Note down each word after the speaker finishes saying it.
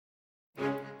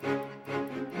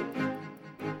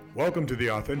Welcome to the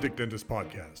Authentic Dentist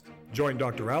Podcast. Join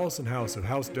Dr. Allison House of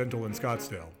House Dental in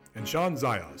Scottsdale and Shawn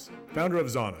Zayas, founder of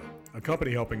Zana, a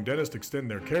company helping dentists extend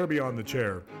their care beyond the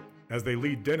chair as they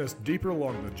lead dentists deeper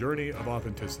along the journey of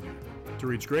authenticity to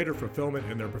reach greater fulfillment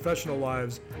in their professional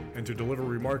lives and to deliver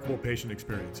remarkable patient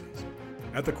experiences.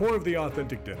 At the core of the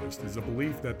Authentic Dentist is a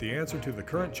belief that the answer to the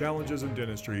current challenges in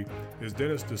dentistry is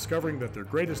dentists discovering that their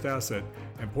greatest asset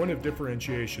and point of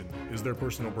differentiation is their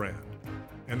personal brand,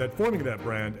 and that forming that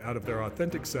brand out of their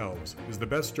authentic selves is the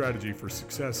best strategy for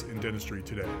success in dentistry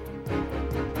today.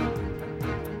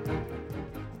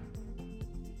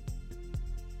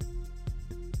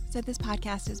 So this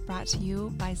podcast is brought to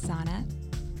you by Zana,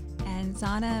 and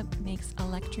Zana makes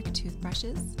electric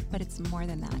toothbrushes, but it's more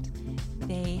than that.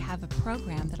 They have a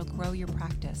program that'll grow your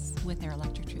practice with their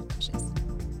electric toothbrushes.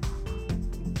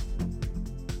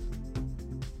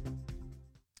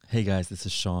 Hey guys, this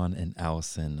is Shawn and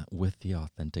Allison with the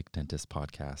Authentic Dentist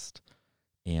Podcast,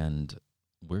 and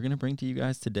we're going to bring to you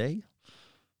guys today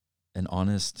an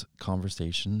honest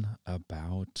conversation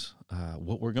about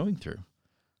what we're going through,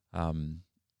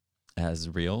 as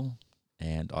real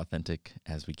and authentic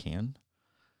as we can.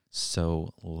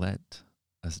 So let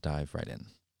us dive right in.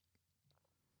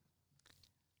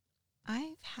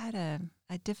 I've had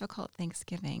a difficult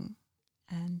Thanksgiving,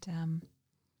 and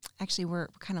actually, we're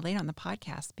kind of late on the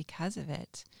podcast because of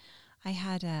it. I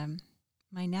had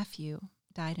my nephew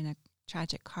died in a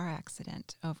tragic car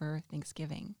accident over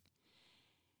Thanksgiving.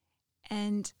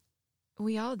 And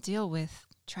we all deal with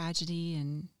tragedy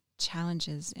and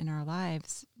challenges in our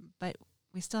lives, but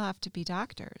we still have to be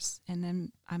doctors. And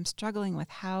then I'm struggling with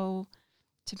how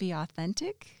to be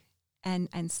authentic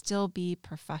and still be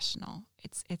professional.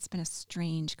 It's been a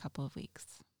strange couple of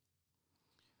weeks.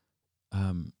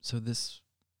 So this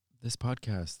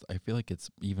podcast, I feel like it's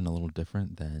even a little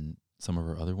different than some of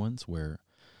our other ones where,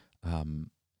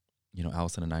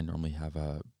 Allison and I normally have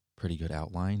a pretty good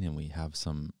outline and we have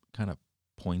some kind of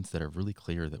points that are really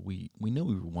clear that we know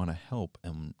we want to help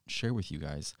and share with you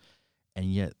guys. And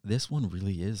yet this one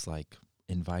really is like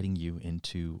inviting you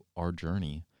into our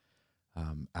journey.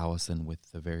 Allison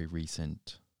with the very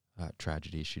recent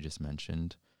tragedy she just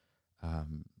mentioned,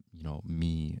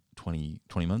 me 20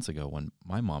 months ago when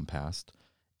my mom passed,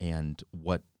 and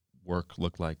what work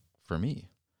looked like for me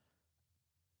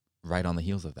right on the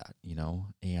heels of that,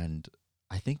 And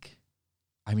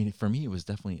for me, it was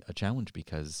definitely a challenge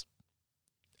because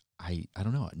I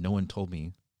don't know, no one told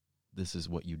me this is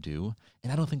what you do.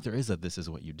 And I don't think there is a this is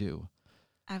what you do.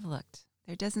 I've looked.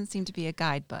 There doesn't seem to be a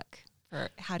guidebook for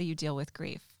how do you deal with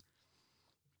grief.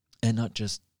 And not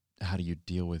just how do you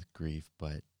deal with grief,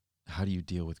 but how do you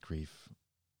deal with grief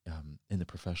in the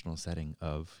professional setting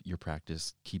of your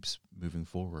practice keeps moving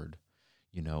forward.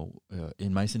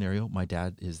 In my scenario, my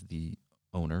dad is the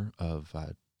owner of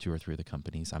 2 or 3 of the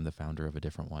companies. I'm the founder of a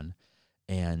different one.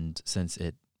 And since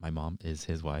my mom is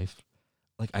his wife,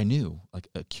 I knew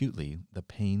acutely the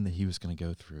pain that he was going to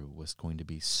go through was going to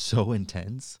be so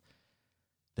intense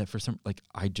that for some,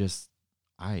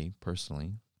 I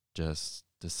personally just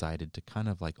decided to kind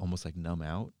of almost numb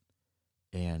out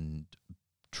and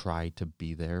try to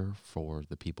be there for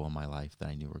the people in my life that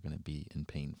I knew were going to be in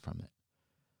pain from it.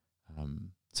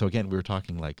 So again, we were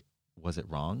talking was it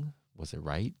wrong? Was it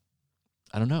right?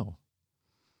 I don't know.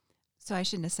 So I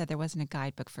shouldn't have said there wasn't a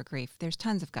guidebook for grief. There's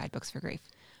tons of guidebooks for grief,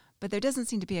 but there doesn't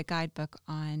seem to be a guidebook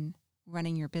on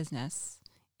running your business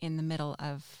in the middle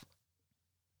of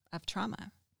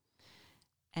trauma.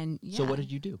 And yeah. So what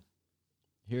did you do?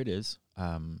 Here it is.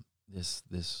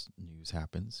 This news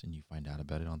happens and you find out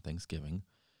about it on Thanksgiving.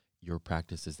 Your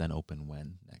practice is then open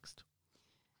when next?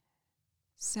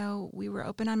 So we were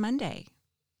open on Monday,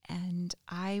 and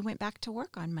I went back to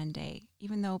work on Monday,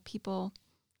 even though people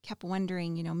kept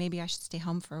wondering, maybe I should stay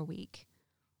home for a week.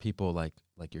 People like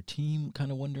your team kind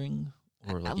of wondering?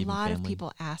 Or a even lot family? Of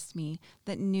people asked me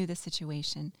that knew the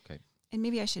situation. Okay. And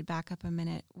maybe I should back up a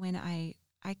minute. When I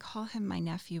call him my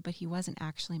nephew, but he wasn't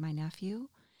actually my nephew.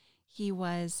 He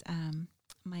was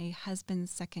my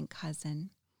husband's second cousin.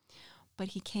 But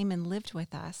he came and lived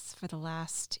with us for the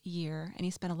last year, and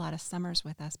he spent a lot of summers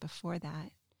with us before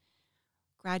that.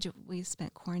 We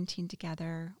spent quarantine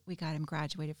together. We got him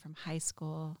graduated from high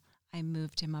school. I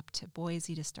moved him up to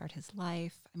Boise to start his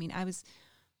life. I was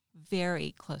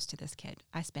very close to this kid.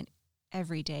 I spent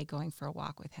every day going for a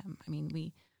walk with him.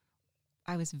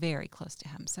 I was very close to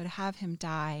him. So to have him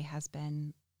die has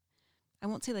been, I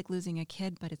won't say losing a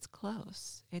kid, but it's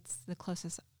close. It's the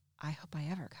closest I hope I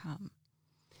ever come.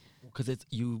 Because it's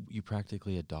you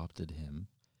practically adopted him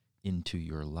into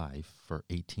your life for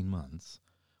 18 months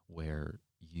where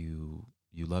you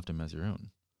loved him as your own.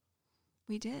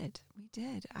 We did.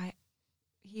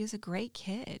 He was a great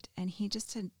kid, and he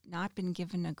just had not been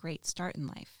given a great start in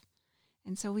life.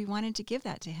 And so we wanted to give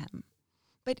that to him.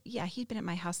 But yeah, he'd been at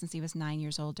my house since he was 9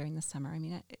 years old during the summer. I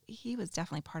mean, he was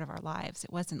definitely part of our lives.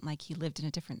 It wasn't like he lived in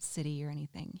a different city or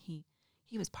anything. He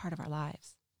was part of our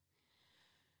lives.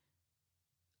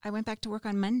 I went back to work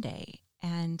on Monday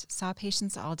and saw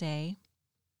patients all day,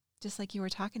 just like you were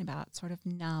talking about, sort of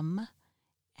numb.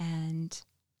 And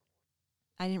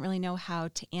I didn't really know how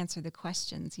to answer the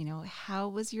questions, how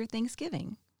was your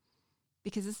Thanksgiving?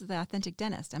 Because this is the authentic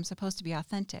dentist. I'm supposed to be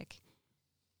authentic.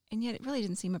 And yet it really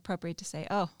didn't seem appropriate to say,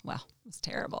 oh, well, it was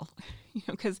terrible,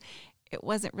 because it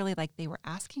wasn't really like they were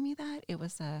asking me that. It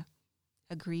was a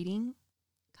greeting,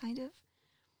 kind of.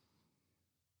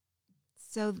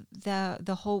 So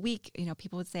the whole week,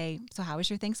 people would say, so how was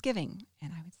your Thanksgiving?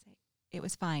 And I would say, it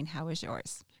was fine. How was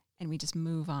yours? And we just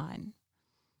move on,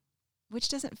 which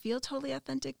doesn't feel totally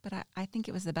authentic, but I think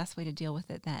it was the best way to deal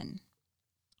with it then.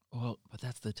 Well, but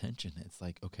that's the tension. It's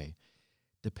like, okay,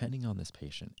 depending on this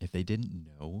patient, if they didn't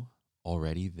know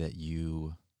already that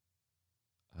you,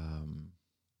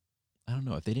 I don't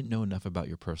know, if they didn't know enough about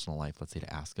your personal life, let's say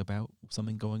to ask about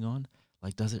something going on,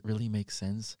 like, does it really make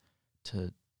sense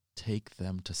to take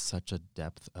them to such a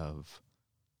depth of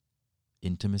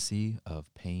intimacy,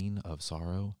 of pain, of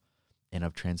sorrow, and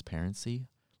of transparency?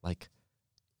 Like,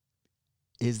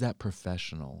 is that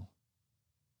professional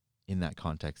in that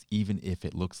context, even if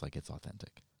it looks like it's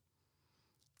authentic?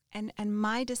 And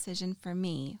my decision for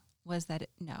me was that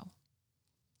no.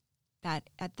 That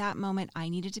at that moment I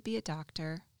needed to be a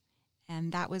doctor,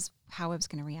 and that was how I was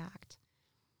going to react.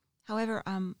 However,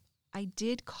 I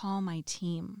did call my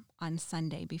team on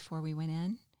Sunday before we went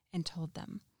in and told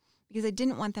them, because I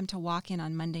didn't want them to walk in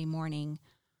on Monday morning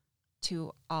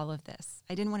to all of this.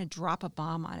 I didn't want to drop a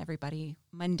bomb on everybody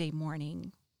Monday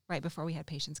morning right before we had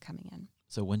patients coming in.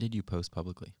 So when did you post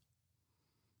publicly?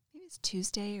 Maybe it's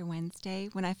Tuesday or Wednesday,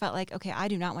 when I felt like, okay, I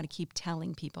do not want to keep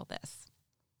telling people this.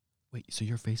 Wait, so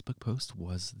your Facebook post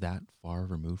was that far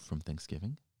removed from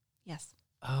Thanksgiving? Yes.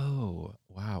 Oh,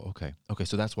 wow. Okay. Okay,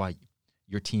 so that's why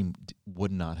your team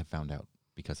would not have found out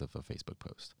because of a Facebook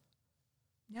post.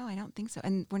 No, I don't think so.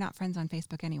 And we're not friends on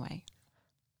Facebook anyway.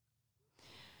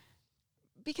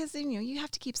 Because, you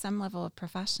have to keep some level of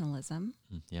professionalism.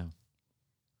 Yeah.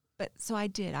 But so I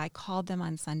did. I called them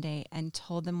on Sunday and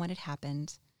told them what had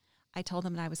happened. I told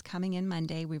them that I was coming in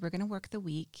Monday. We were going to work the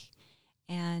week.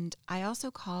 And I also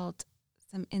called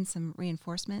some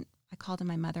reinforcement. I called on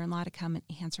my mother-in-law to come and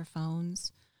answer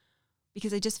phones,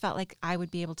 because I just felt like I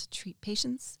would be able to treat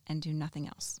patients and do nothing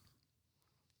else.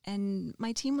 And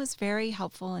my team was very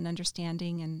helpful and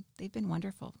understanding, and they've been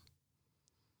wonderful.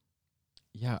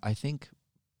 Yeah, I think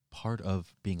part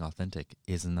of being authentic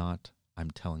is not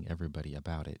I'm telling everybody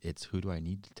about it. It's who do I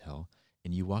need to tell?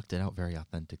 And you walked it out very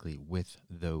authentically with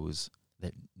those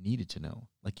that needed to know.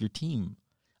 Like your team,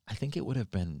 I think it would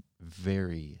have been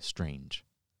very strange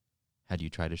had you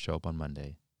tried to show up on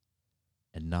Monday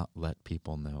and not let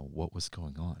people know what was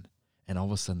going on. And all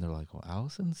of a sudden they're like, well,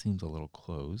 Allison seems a little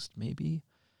closed, maybe.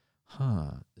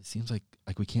 It seems like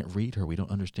we can't read her. We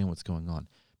don't understand what's going on.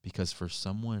 Because for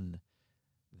someone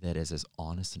that is as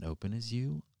honest and open as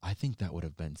you, I think that would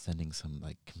have been sending some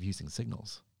like confusing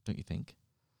signals, don't you think?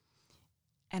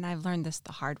 And I've learned this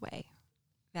the hard way,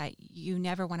 that you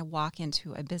never want to walk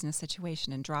into a business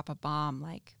situation and drop a bomb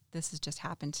like, this has just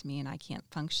happened to me and I can't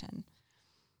function.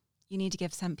 You need to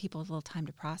give some people a little time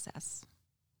to process.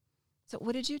 So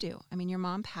what did you do? I mean, your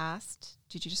mom passed.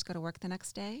 Did you just go to work the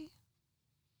next day?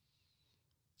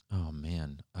 Oh,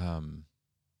 man. I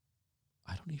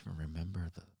don't even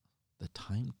remember the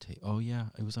time. Oh, yeah,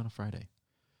 it was on a Friday.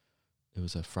 It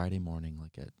was a Friday morning,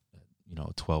 like at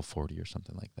 12:40 or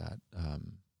something like that.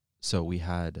 So we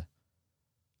had,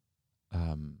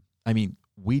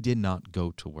 we did not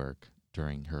go to work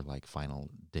during her like final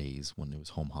days when it was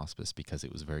home hospice, because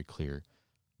it was very clear,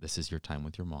 this is your time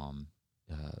with your mom.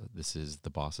 This is the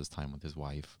boss's time with his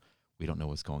wife. We don't know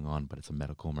what's going on, but it's a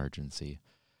medical emergency.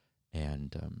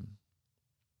 And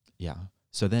yeah.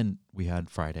 So then we had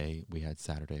Friday, we had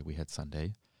Saturday, we had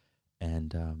Sunday.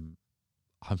 And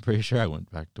I'm pretty sure I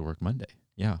went back to work Monday.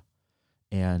 Yeah.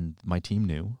 And my team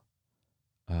knew.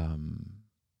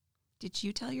 Did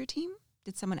you tell your team?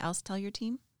 Did someone else tell your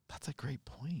team? That's a great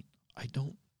point. I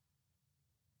don't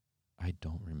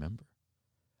remember.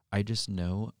 I just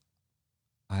know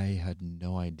I had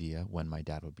no idea when my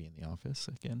dad would be in the office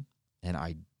again. And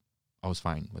I was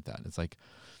fine with that. It's like,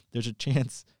 there's a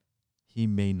chance he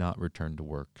may not return to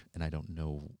work, and I don't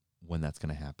know when that's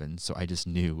going to happen. So I just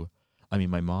knew,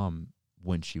 my mom,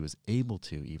 when she was able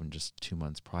to, even just 2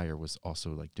 months prior, was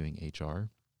also like doing HR.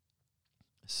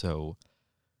 So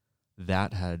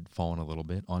that had fallen a little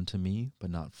bit onto me, but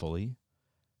not fully.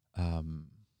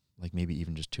 Like maybe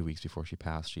even just 2 weeks before she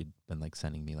passed, she'd been like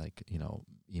sending me like, you know,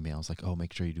 emails like, oh,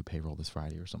 make sure you do payroll this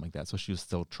Friday or something like that. So she was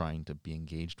still trying to be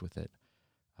engaged with it.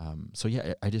 So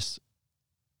yeah, I just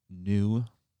knew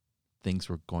things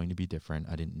were going to be different.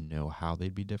 I didn't know how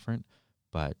they'd be different,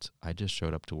 but I just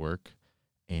showed up to work,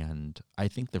 and I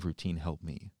think the routine helped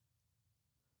me.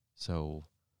 So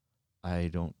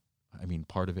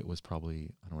part of it was probably,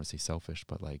 I don't want to say selfish,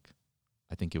 but like,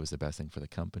 I think it was the best thing for the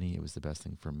company. It was the best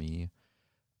thing for me.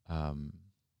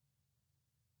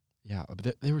 Yeah,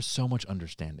 but there was so much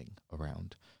understanding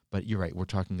around. But you're right. We're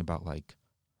talking about like,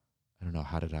 I don't know,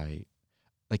 I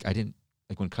didn't,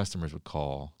 like when customers would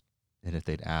call and if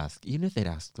they'd ask, even if they'd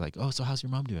ask like, oh, so how's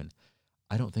your mom doing?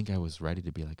 I don't think I was ready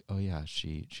to be like, oh yeah,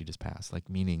 she just passed. Like,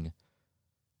 meaning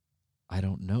I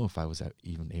don't know if I was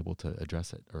even able to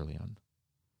address it early on.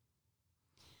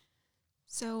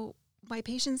 So my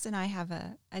patients and I have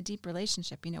a deep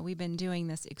relationship. You know, we've been doing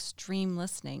this extreme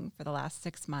listening for the last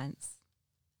 6 months.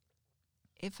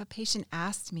 If a patient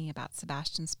asked me about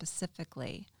Sebastian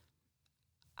specifically,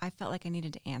 I felt like I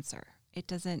needed to answer.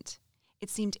 It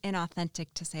seemed inauthentic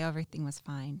to say everything was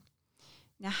fine.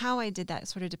 Now, how I did that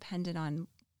sort of depended on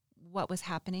what was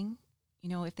happening. You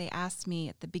know, if they asked me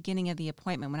at the beginning of the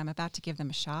appointment when I'm about to give them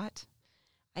a shot,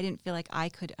 I didn't feel like I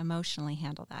could emotionally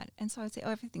handle that. And so I would say,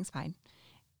 oh, everything's fine.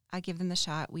 I give them the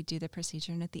shot, we do the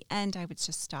procedure, and at the end I would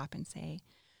just stop and say,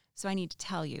 so I need to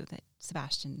tell you that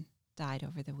Sebastian died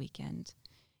over the weekend.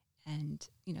 And,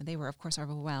 you know, they were, of course,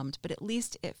 overwhelmed, but at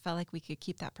least it felt like we could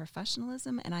keep that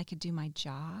professionalism and I could do my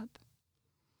job.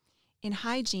 In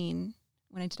hygiene,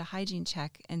 when I did a hygiene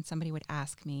check and somebody would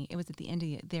ask me, it was at the end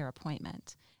of their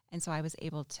appointment. And so I was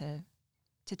able to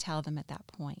tell them at that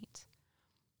point.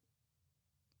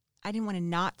 I didn't want to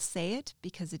not say it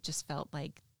because it just felt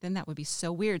like then that would be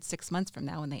so weird 6 months from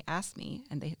now when they asked me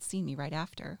and they had seen me right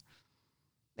after.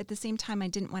 At the same time, I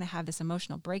didn't want to have this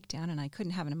emotional breakdown, and I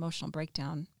couldn't have an emotional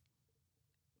breakdown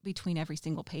between every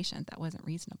single patient. That wasn't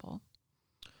reasonable.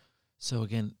 So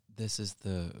again, this is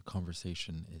the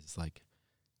conversation is like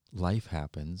life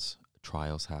happens,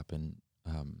 trials happen,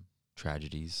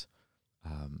 tragedies,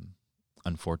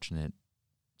 unfortunate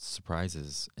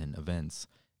surprises and events.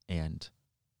 And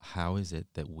how is it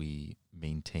that we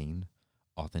maintain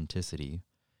authenticity,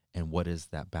 and what does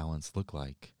that balance look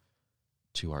like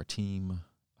to our team,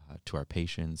 to our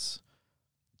patients,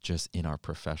 just in our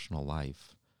professional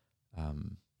life?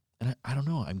 And I don't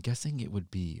know, I'm guessing it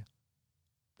would be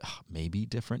maybe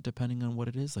different depending on what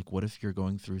it is. Like, what if you're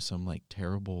going through some like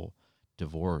terrible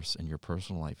divorce and your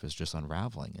personal life is just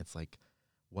unraveling? It's like,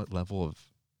 what level of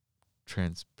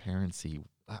transparency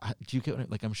do you get?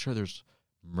 Like, I'm sure there's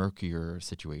murkier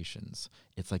situations.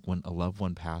 It's like when a loved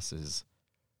one passes,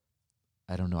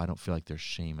 I don't know, I don't feel like there's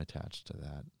shame attached to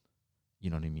that.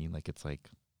 You know what I mean? Like, it's like,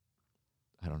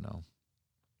 I don't know.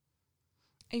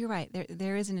 You're right.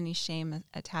 There isn't any shame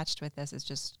attached with this. It's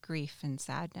just grief and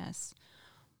sadness.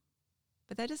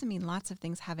 But that doesn't mean lots of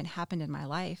things haven't happened in my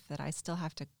life that I still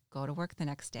have to go to work the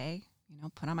next day, you know,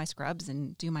 put on my scrubs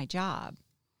and do my job.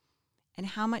 And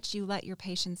how much you let your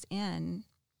patients in,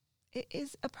 it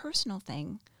is a personal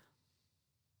thing.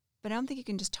 But I don't think you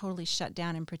can just totally shut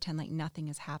down and pretend like nothing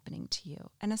is happening to you.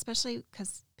 And especially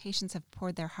because patients have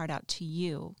poured their heart out to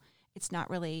you, it's not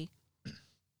really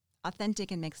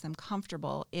authentic and makes them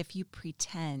comfortable if you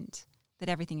pretend that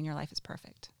everything in your life is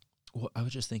perfect. Well, I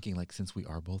was just thinking, like, since we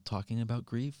are both talking about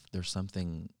grief, there's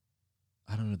something,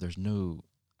 I don't know,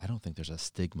 I don't think there's a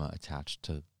stigma attached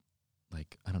to,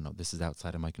 like, I don't know, this is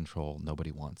outside of my control.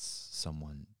 Nobody wants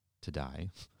someone to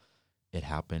die. It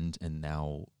happened, and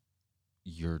now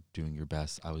you're doing your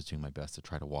best. I was doing my best to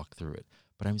try to walk through it.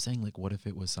 But I'm saying, like, what if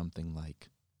it was something like,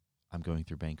 I'm going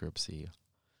through bankruptcy,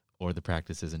 or the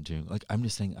practice isn't doing, like, I'm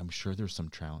just saying, I'm sure there's some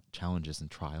challenges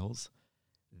and trials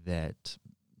that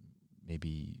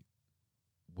maybe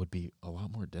would be a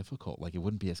lot more difficult. Like, it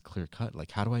wouldn't be as clear cut.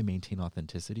 Like, how do I maintain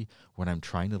authenticity when I'm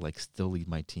trying to, like, still lead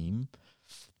my team,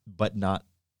 but not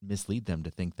mislead them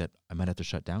to think that I might have to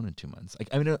shut down in 2 months? Like,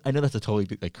 I mean, I know that's a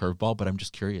totally like curveball, but I'm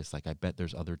just curious. Like, I bet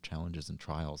there's other challenges and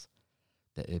trials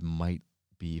that it might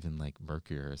be even like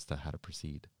murkier as to how to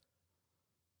proceed.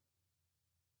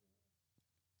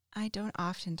 I don't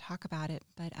often talk about it,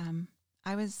 but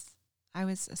I was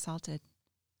assaulted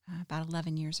about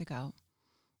 11 years ago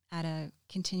at a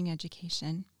continuing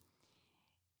education.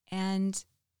 And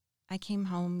I came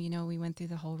home, you know, we went through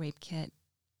the whole rape kit,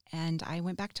 and I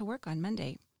went back to work on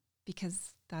Monday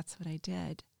because that's what I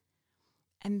did.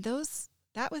 And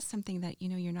that was something that, you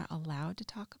know, you're not allowed to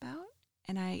talk about.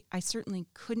 And I certainly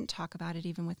couldn't talk about it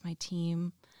even with my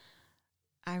team.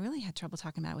 I really had trouble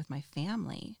talking about it with my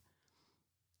family.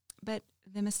 But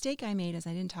the mistake I made is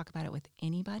I didn't talk about it with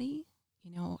anybody.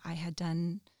 You know, I had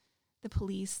done the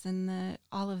police and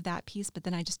all of that piece, but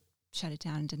then I just shut it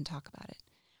down and didn't talk about it.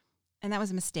 And that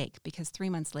was a mistake because 3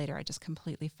 months later, I just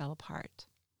completely fell apart.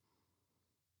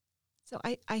 So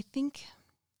I think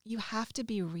you have to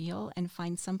be real and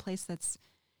find some place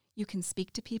you can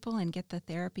speak to people and get the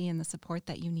therapy and the support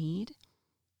that you need.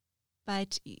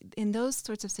 But in those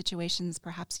sorts of situations,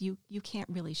 perhaps you can't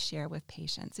really share with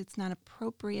patients. It's not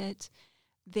appropriate.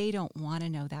 They don't want to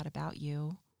know that about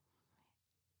you.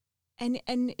 And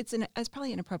it's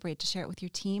probably inappropriate to share it with your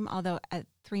team, although at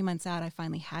 3 months out, I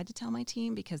finally had to tell my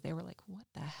team because they were like, what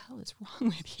the hell is wrong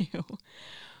with you?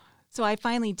 So I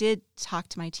finally did talk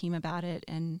to my team about it.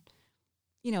 And,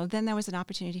 you know, then there was an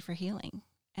opportunity for healing.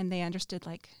 And they understood,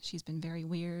 like, she's been very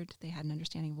weird. They had an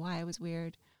understanding why I was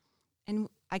weird. And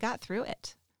I got through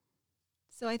it.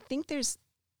 So I think there's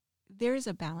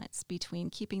a balance between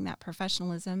keeping that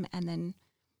professionalism and then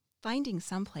finding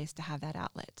some place to have that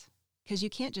outlet. Because you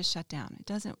can't just shut down.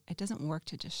 It doesn't work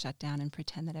to just shut down and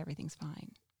pretend that everything's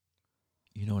fine.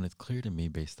 You know, and it's clear to me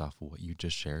based off of what you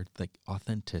just shared, like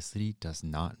authenticity does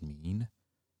not mean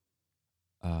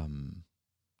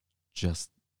just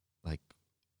like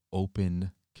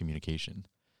open communication.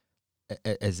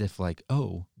 As if like,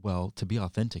 oh, well, to be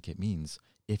authentic, it means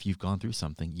if you've gone through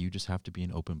something, you just have to be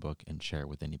an open book and share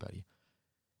with anybody.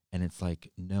 And it's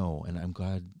like, no. And I'm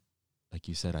glad, like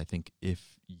you said, I think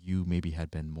if you maybe had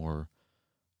been more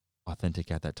authentic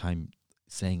at that time,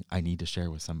 saying, I need to share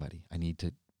with somebody. I need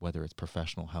to, whether it's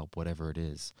professional help, whatever it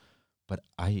is. But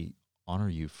I honor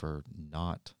you for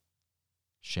not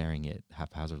sharing it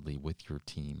haphazardly with your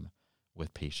team,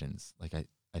 with patients. Like,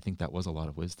 I think that was a lot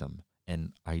of wisdom.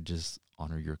 And I just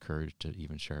honor your courage to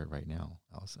even share it right now,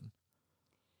 Allison.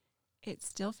 It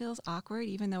still feels awkward,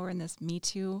 even though we're in this Me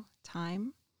Too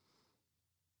time.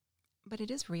 But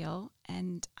it is real.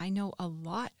 And I know a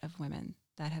lot of women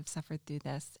that have suffered through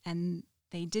this, and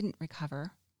they didn't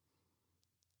recover.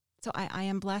 So I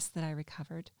am blessed that I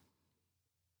recovered.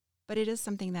 But it is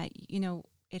something that, you know,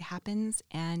 it happens,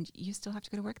 and you still have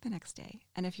to go to work the next day.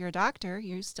 And if you're a doctor,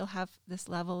 you still have this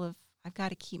level of, I've got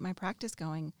to keep my practice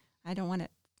going. I don't want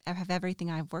to have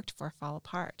everything I've worked for fall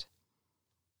apart.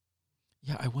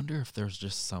 Yeah, I wonder if there's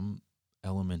just some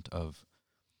element of,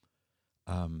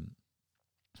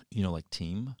 you know, like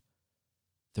team.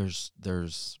 There's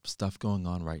stuff going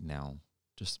on right now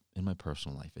just in my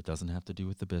personal life. It doesn't have to do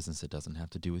with the business. It doesn't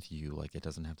have to do with you. Like, it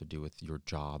doesn't have to do with your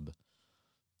job,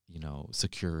 you know,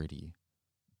 security.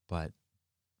 But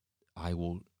I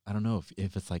don't know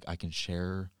if it's like I can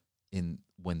share in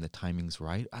when the timing's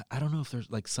right. I don't know if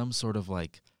there's like some sort of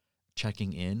like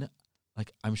checking in.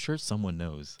 Like, I'm sure someone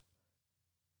knows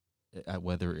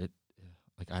whether it,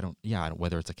 like,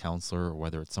 whether it's a counselor or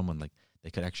whether it's someone like they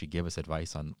could actually give us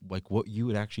advice on like what you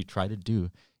would actually try to do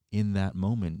in that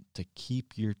moment to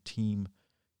keep your team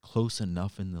close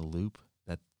enough in the loop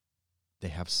that they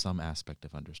have some aspect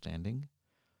of understanding.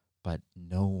 But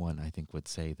no one, I think, would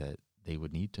say that they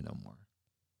would need to know more.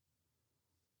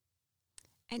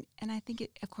 And I think,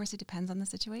 of course, it depends on the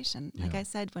situation. Yeah. Like I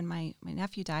said, when my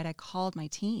nephew died, I called my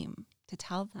team to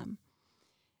tell them.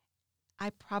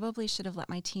 I probably should have let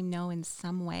my team know in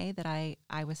some way that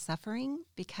I was suffering,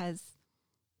 because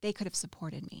they could have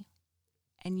supported me.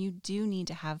 And you do need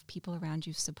to have people around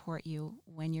you support you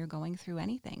when you're going through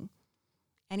anything,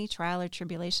 any trial or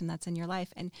tribulation that's in your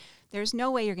life. And there's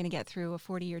no way you're going to get through a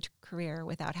 40-year career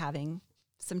without having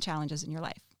some challenges in your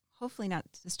life. Hopefully not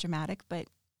this dramatic, but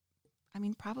I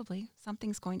mean, probably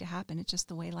something's going to happen. It's just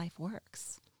the way life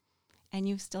works. And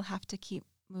you still have to keep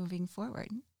moving forward.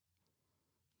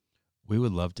 We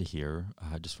would love to hear,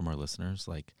 just from our listeners,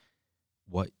 like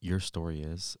what your story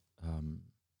is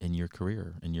in your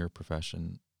career, in your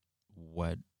profession,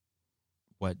 what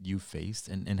you faced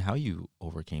and how you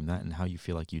overcame that and how you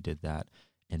feel like you did that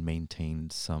and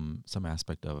maintained some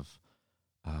aspect of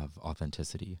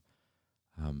authenticity.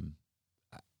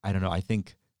 I don't know. I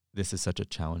think this is such a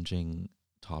challenging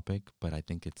topic, but I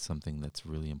think it's something that's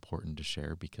really important to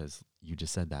share because you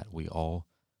just said that we all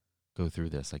go through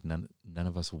this. Like none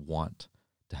of us want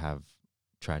to have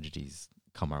tragedies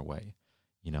come our way,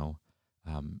 you know?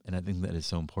 And I think that is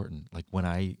so important. Like when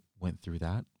I went through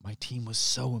that, my team was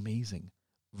so amazing.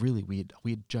 Really, we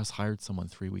had just hired someone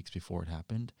 3 weeks before it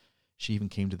happened. She even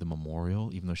came to the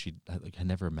memorial, even though she had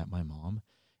never met my mom.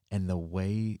 And the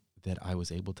way that I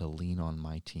was able to lean on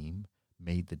my team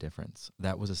made the difference.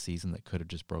 That was a season that could have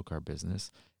just broke our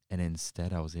business. And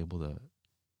instead I was able to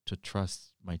to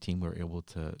trust my team were able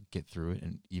to get through it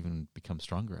and even become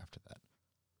stronger after that?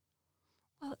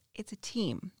 Well, it's a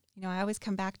team. I always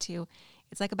come back to,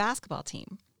 it's like a basketball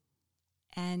team.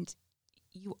 And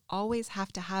you always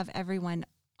have to have everyone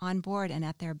on board and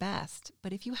at their best.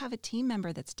 But if you have a team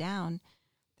member that's down,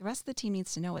 the rest of the team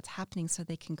needs to know what's happening so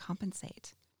they can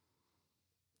compensate.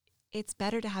 It's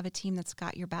better to have a team that's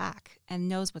got your back and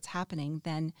knows what's happening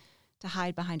than to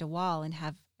hide behind a wall and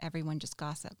have everyone just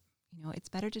gossip. It's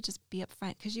better to just be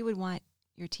upfront, because you would want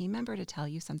your team member to tell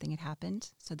you something had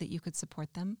happened so that you could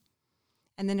support them.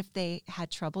 And then if they had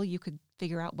trouble, you could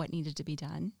figure out what needed to be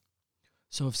done.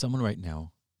 So if someone right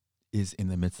now is in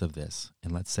the midst of this,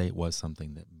 and let's say it was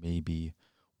something that maybe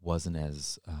wasn't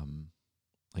as,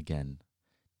 again,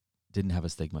 didn't have a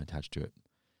stigma attached to it,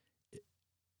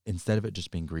 instead of it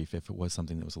just being grief, if it was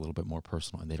something that was a little bit more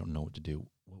personal and they don't know what to do,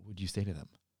 what would you say to them?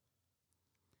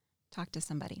 Talk to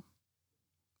somebody.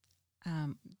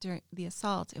 During the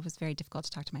assault, it was very difficult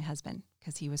to talk to my husband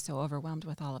because he was so overwhelmed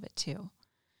with all of it too.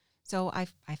 So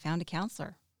I found a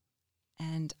counselor,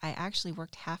 and I actually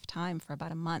worked half-time for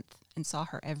about a month and saw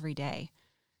her every day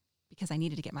because I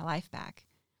needed to get my life back.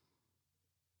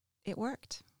 It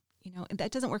worked.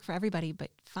 That doesn't work for everybody,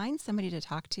 but find somebody to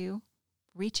talk to,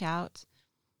 reach out,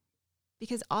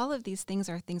 because all of these things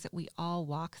are things that we all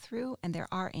walk through, and there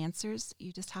are answers.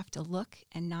 You just have to look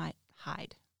and not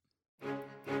hide.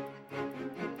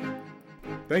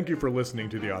 Thank you for listening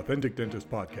to the Authentic Dentist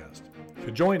Podcast.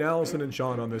 To join Allison and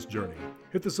Shawn on this journey,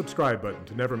 hit the subscribe button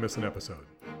to never miss an episode.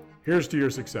 Here's to your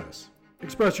success.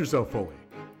 Express yourself fully.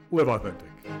 Live authentic.